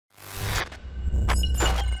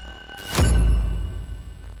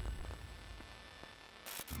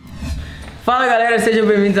Fala galera, sejam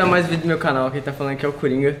bem-vindos a mais um vídeo do meu canal. Quem tá falando aqui é o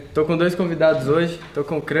Coringa. Tô com dois convidados hoje, tô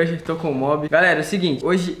com o Crusher, tô com o Mob. Galera, é o seguinte,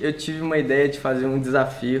 hoje eu tive uma ideia de fazer um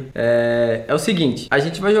desafio. É o seguinte, a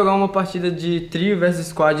gente vai jogar uma partida de trio versus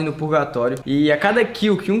squad no purgatório. E a cada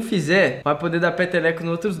kill que um fizer, vai poder dar peteleco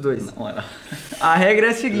nos outros dois. Não. A regra é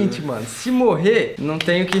a seguinte, mano, se morrer, não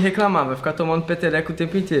tem o que reclamar, vai ficar tomando peteleco o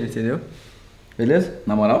tempo inteiro, entendeu? Beleza?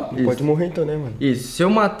 Na moral? Isso. Pode morrer então, né, mano? Isso, se eu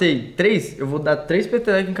matei 3, eu vou dar 3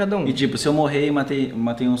 petelecos em cada um. E tipo, se eu morrer e matei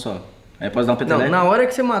um só, aí posso dar um peteleco? Não, na hora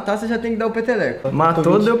que você matar, você já tem que dar o peteleco.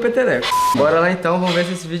 Matou, deu o peteleco. Bora lá então, vamos ver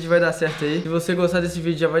se esse vídeo vai dar certo aí. Se você gostar desse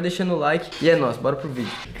vídeo, já vai deixando o like. E é nóis, bora pro vídeo.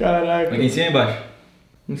 Caraca. Aqui em cima e embaixo?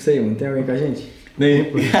 Não sei, mano, tem alguém com a gente? Nem,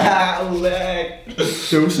 pô. Moleque.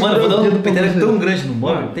 Mano, eu vou dar um peteleco tão grande no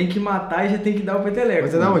Mano, mob. tem que matar e já tem que dar o peteleco.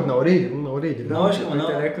 Mas é na onde? Na orelha? Um na orelha? Não, acho que não.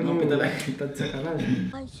 peteleco Não, no... peteleco. Tá de sacanagem?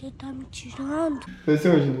 Mas você tá me tirando? Vai ser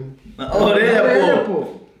onde, né? Na orelha, pô.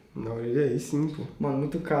 Na orelha aí sim, pô. Mano,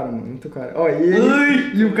 muito caro, mano, muito caro. Ó,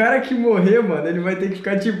 e o cara que morrer, mano, ele vai ter que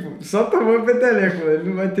ficar, tipo, só tomando peteleco, mano. Ele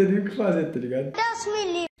não vai ter nem o que fazer, tá ligado? Deus me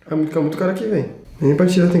livre. Fica muito caro aqui, velho. Nem pra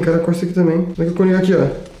tirar, tem cara costa aqui também. Olha que o Coringa aqui,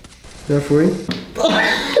 ó. Já foi.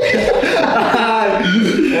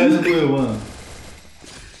 Essa doeu, mano.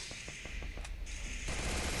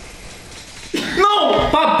 Não!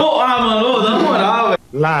 Papo! Ah, mano, na moral, velho.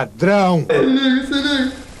 Ladrão!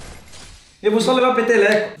 Eu vou só levar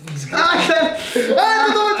peteleco. Ai,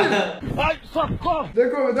 não tô. Ai, socorro!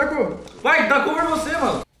 Dá como? Vai, tá cover você,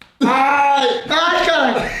 mano. Ai,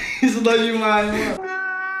 cara. Isso dói demais, mano.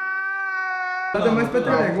 Vai dar mais Vou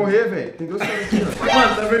peteleco. morrer, velho. Tem dois caras aqui, ó.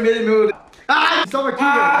 Mano, tá vermelho meu. Ai, salva aqui,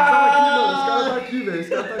 velho. Salva aqui, mano. Esse cara tá aqui, velho. Esse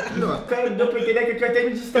cara tá aqui, ó. O cara deu peteleco aqui até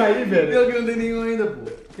me distrair, velho. Eu que não tem nenhum ainda, pô.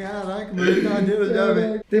 Caraca, mano. Ele tava dentro já,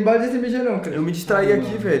 velho. Tem bala desse MG não, cara. Eu me distraí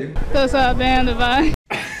aqui, velho. Tô sabendo, vai.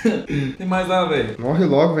 Tem mais lá, velho. Morre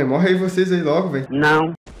logo, velho. Morre aí vocês aí logo, velho.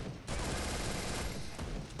 Não.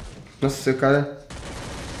 Nossa, seu cara...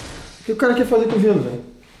 O que o cara quer fazer com o Velo, velho?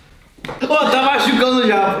 Ô, tá machucando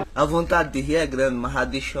já. A vontade de rir é grande, mas a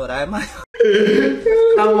de chorar é maior.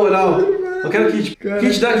 Na moral. Eu quero kit. Cara,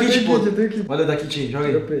 Kit, dá kit, eu pô. tenho kit. Olha, dá kit,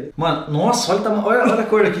 joga Dropei. aí. Mano, nossa, olha a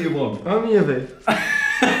cor daqui, Bob. Olha a minha, velho.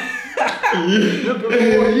 Eu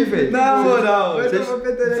morri, velho. Na moral. Vai Vocês- tomar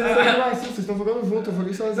peteleco. Vocês estão jogando junto, eu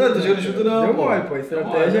joguei sozinho. Não, eu tô jogando junto não, Deu pô. mole, pô. A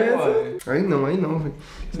estratégia é essa. Aí não, velho.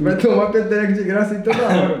 Você vai tomar peteleco de graça em toda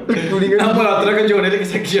hora. Na moral, troca de orelha que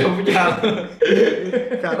esse aqui já é o diabo.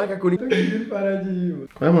 Caraca, Coringa. Tô querendo parar de rir, mano.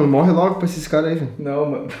 Ué, mano, morre logo pra esses caras aí, velho. Não,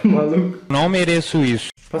 mano. Tá maluco. Não mereço isso.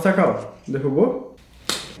 Passa cal. Derrubou?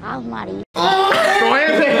 Ah, Maria. Corre,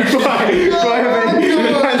 velho. Corre,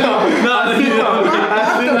 velho.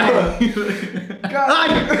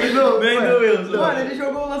 Caralho. Não, Nem ué. doeu, só. Mano, ele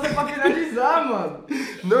jogou o lance pra finalizar, mano.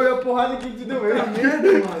 Não, é a porrada que te deu Puta mesmo.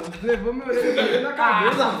 merda, mano. Levou meu orelha pra dentro da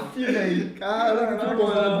cabeça, mano. Filha aí. Caraca, que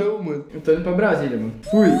porradão, mano. Eu tô indo pra Brasília, mano.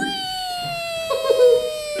 Fui.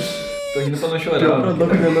 Tô rindo pra não chorar. Pronto,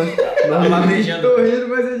 Tá latejando. Tô rindo,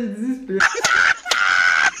 mas é de desespero.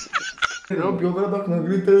 Não, pior que eu tô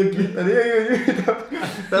gritando aqui. Tá nem aí.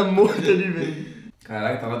 Tá morto ali, velho.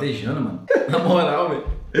 Caraca, tá latejando, mano. Na moral,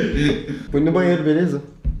 velho. Põe no banheiro, beleza?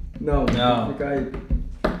 Não, Não. fica aí.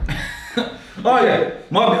 Olha,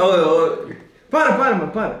 Mob, Para, mano,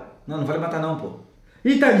 para. Não vale matar não, pô.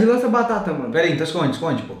 Ih, tá, de lança batata, mano. Pera aí, então esconde,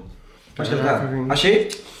 pô. Onde que ele Caraca, tá? velho. Achei.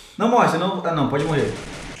 Não morre, senão... Ah, não, pode morrer.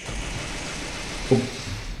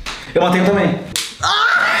 Eu matei um também.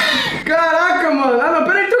 Caraca, mano. Ah, não,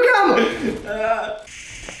 peraí, tu calma.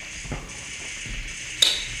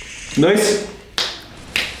 Dois.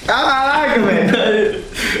 Caraca, velho.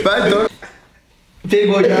 Vai, dois.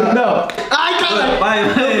 Pegou já. Não. Ai, caralho. Vai.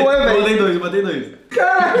 Não foi, velho. Eu matei dois.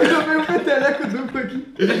 Caraca, eu tomei um peteleco duplo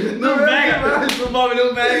aqui. Não pega. O Mob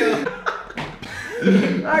não pega.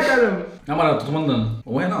 Ai, caramba. Na moral, tô tomando dano.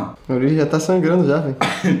 Vou morrer não. Meu orelha já tá sangrando já, velho.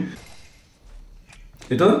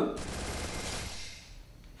 Então?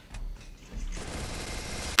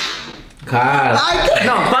 Cara.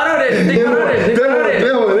 Não, para a orelha, tem que parar a orelha, tem que parar a orelha.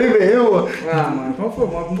 Deu, nem veio. Ah, mano, qual foi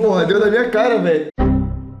o mal? Porra, deu na minha cara, velho.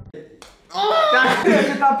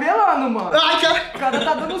 Você tá apelando, mano. Ai, cara. O cara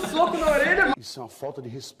tá dando soco na orelha, mano. Isso é uma falta de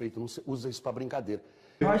respeito, não se usa isso pra brincadeira.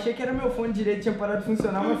 Eu achei que era meu fone direito, tinha parado de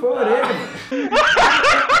funcionar, mas foi a orelha, mano.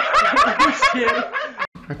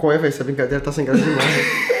 Ah, qual é, velho? Essa brincadeira tá sem graça demais,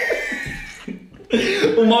 velho.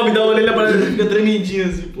 O Mob dá a orelha pra ele, fica tremendinho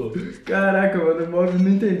assim, pô. Caraca, mano, o Mob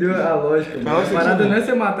não entendeu a lógica, mano. A parada não é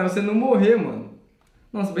você matar, é você não morrer, mano.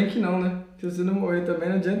 Nossa, bem que não, né? Se você não morrer também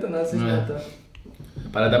não adianta nada você se matar. A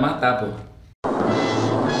parada é matar, pô.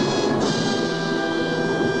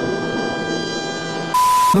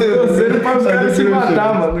 torcendo pra os caras se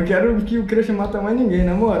matar, mano. Não quero que o Crusher mata mais ninguém,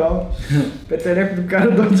 na moral. Peteleco do cara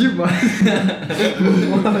dói demais.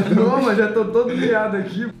 Não, mas já tô todo virado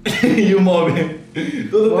aqui. E o mob?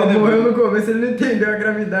 O mob morreu no começo, ele não entendeu a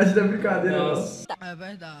gravidade da brincadeira. Nossa. É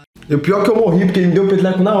verdade. E o pior é que eu morri, porque ele me deu o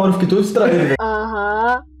peteleco na hora, eu fiquei todo distraído, velho.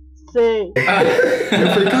 Aham, sei. Eu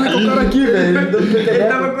falei, cara, que o cara aqui, velho. Ele me deu o Ele peteleco.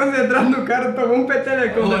 tava concentrado no cara, tomou um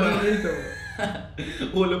petelecão da direita, mano.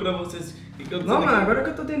 Olhou pra vocês. Não, mano, agora que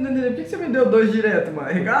eu tô tentando entender, por que você me deu 2 direto, mano?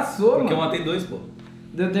 Arregaçou, Porque eu mano. matei 2, pô.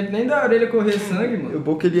 Deu tempo nem da orelha correr sangue, O mano.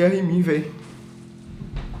 bom que ele erra em mim, velho.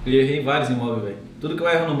 Eu errei vários em mob, velho. Tudo que eu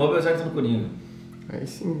erro no mob eu acerto no Coringa. Aí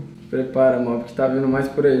sim. Prepara, mob, que tá vindo mais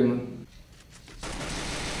por aí, mano.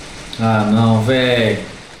 Ah, não, velho.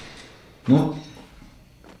 Não.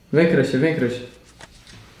 Vem, Crusher, vem, Crusher.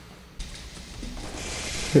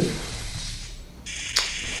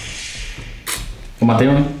 Eu matei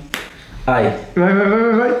um. Ai.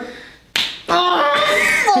 Vai.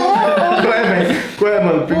 Qual é, velho? Qual é,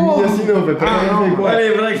 mano? Permite assim não, velho. Olha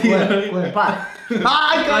aí, Branquinho. Para.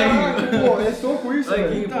 Ai, caralho. Pô, é soco isso,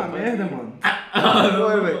 velho. Puta merda, mano.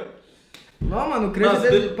 Qual é, velho? Não, mano, o Crusher Nossa,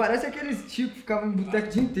 dele parece aqueles tipos que ficavam em boteco o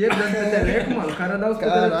dia inteiro dando peteleco, mano. O cara dá os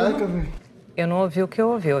petelecos. Caraca, velho. Eu não ouvi o que eu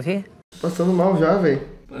ouvi? Passando mal já, velho.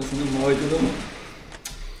 Passando mal e tudo.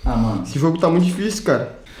 Ah, mano. Esse jogo tá muito difícil,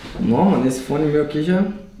 cara. Não, mano, esse fone meu aqui já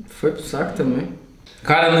foi pro saco também.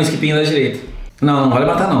 Cara, no skipinho da direita. Não, não vale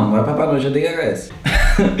matar não. Não vai papar não, já tem HS.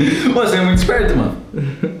 Você é muito esperto, mano.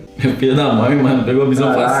 Meu filho da mãe, mano. Pegou a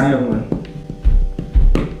visão facinha, mano.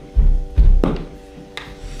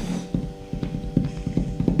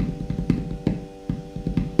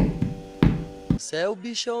 Você é o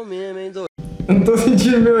bichão mesmo, hein, doido? Eu não tô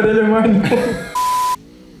sentindo minha orelha mais, não.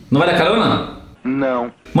 Não vai dar carona?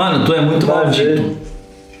 Não. Mano, tu é muito Vai maldito. ver.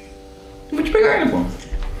 Eu vou te pegar ele, pô.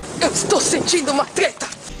 Eu estou sentindo uma treta!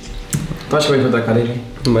 Tu acha que vai encontrar cara ele, hein?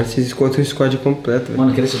 Mas vocês encontram um squad completo, velho.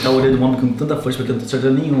 Mano, eu queria acertar o olho do homem com tanta força porque eu não tô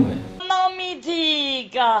acertando nenhum, velho. Não me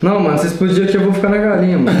diga. Não, mano, se explodir aqui eu vou ficar na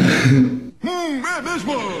galinha, mano. É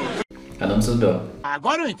mesmo? Cada um dos seus B.O.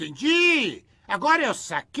 Agora eu entendi. Agora eu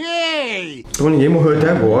saquei. Então ninguém morreu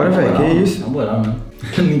até agora, velho. Que isso? Na moral, né?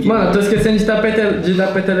 Ninguém. Mano, eu tô esquecendo de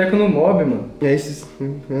dar peteleco no mob, mano. É isso.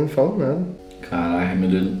 Eu não falo nada. Caralho,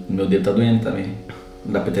 meu dedo tá doendo também.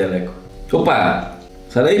 Da Peteleco. Opa!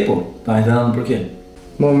 Sai daí, pô. Tá entrando por quê?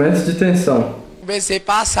 Momentos de tensão. Comecei a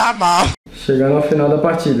passar mal. Chegando ao final da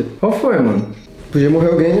partida. Qual foi, mano? Podia morrer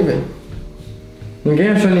alguém, né, velho? Ninguém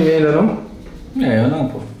achou ninguém ainda, não? É, eu não,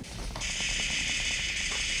 pô.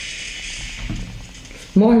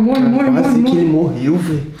 Morre. Quase que ele morreu,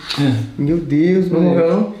 velho. Meu Deus, Não mano.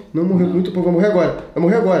 morreu, não? Não morreu muito pouco. Vai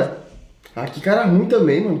morrer agora. Ah, que cara ruim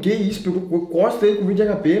também, mano. Que isso? Pegou costa dele com 20 de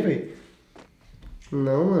HP, velho.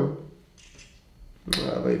 Não, mano.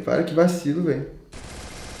 Ah, velho. Para que vacilo, velho.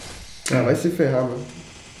 Ah, vai se ferrar, mano.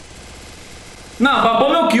 Não, babou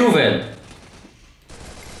meu kill, velho.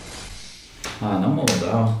 Ah, na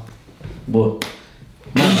moral. Boa.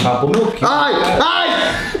 Mano, babou meu kill. Ai!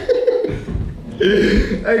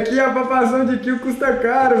 Aqui a papação de kill custa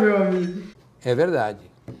caro, meu amigo. É verdade.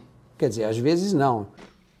 Quer dizer, às vezes não.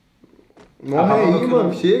 Morre aí,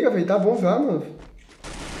 mano. Chega, velho. Tá bom já, mano.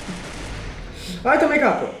 Ai, também,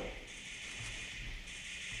 capa.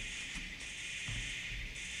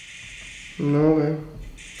 Não, velho.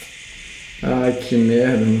 Ai, que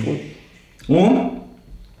merda, mano. 1,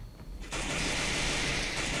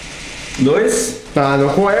 2, Ah,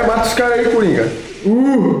 não. Qual é? Mata os caras aí, Coringa.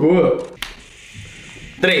 Boa.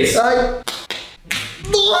 3. Ai!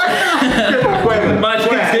 Mas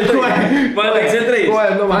tem que ser 3. Mas tem que ser 3.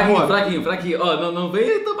 Ué, não, mas porra. Fraquinho. Ó, não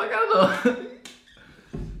vem tomar cara, não.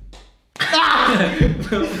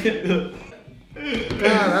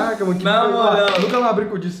 Caraca, mano. Que Na moral. Nunca mais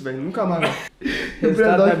brinco disso, velho. Nunca mais.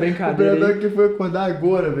 Resultado da brincadeira O Predador aí. que foi acordar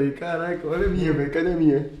agora, velho. Caraca, olha a minha, velho. Cadê a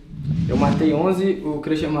minha? Eu matei 11, o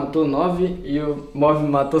Crusher matou 9 e o Mob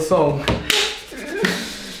matou só 1.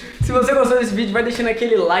 Se você gostou desse vídeo, vai deixando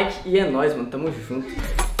aquele like e é nóis, mano. Tamo junto.